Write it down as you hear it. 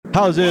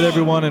How's it,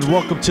 everyone? And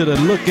welcome to the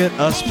Look at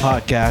Us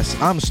podcast.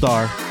 I'm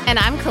Starr. And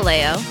I'm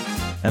Kaleo.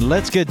 And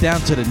let's get down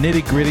to the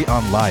nitty-gritty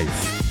on life.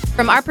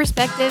 From our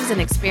perspectives and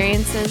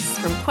experiences,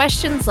 from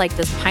questions like,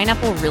 does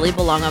pineapple really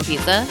belong on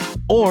pizza?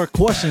 Or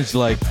questions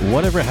like,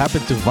 whatever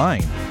happened to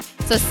Vine?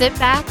 So sit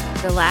back,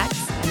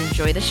 relax, and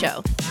enjoy the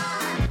show.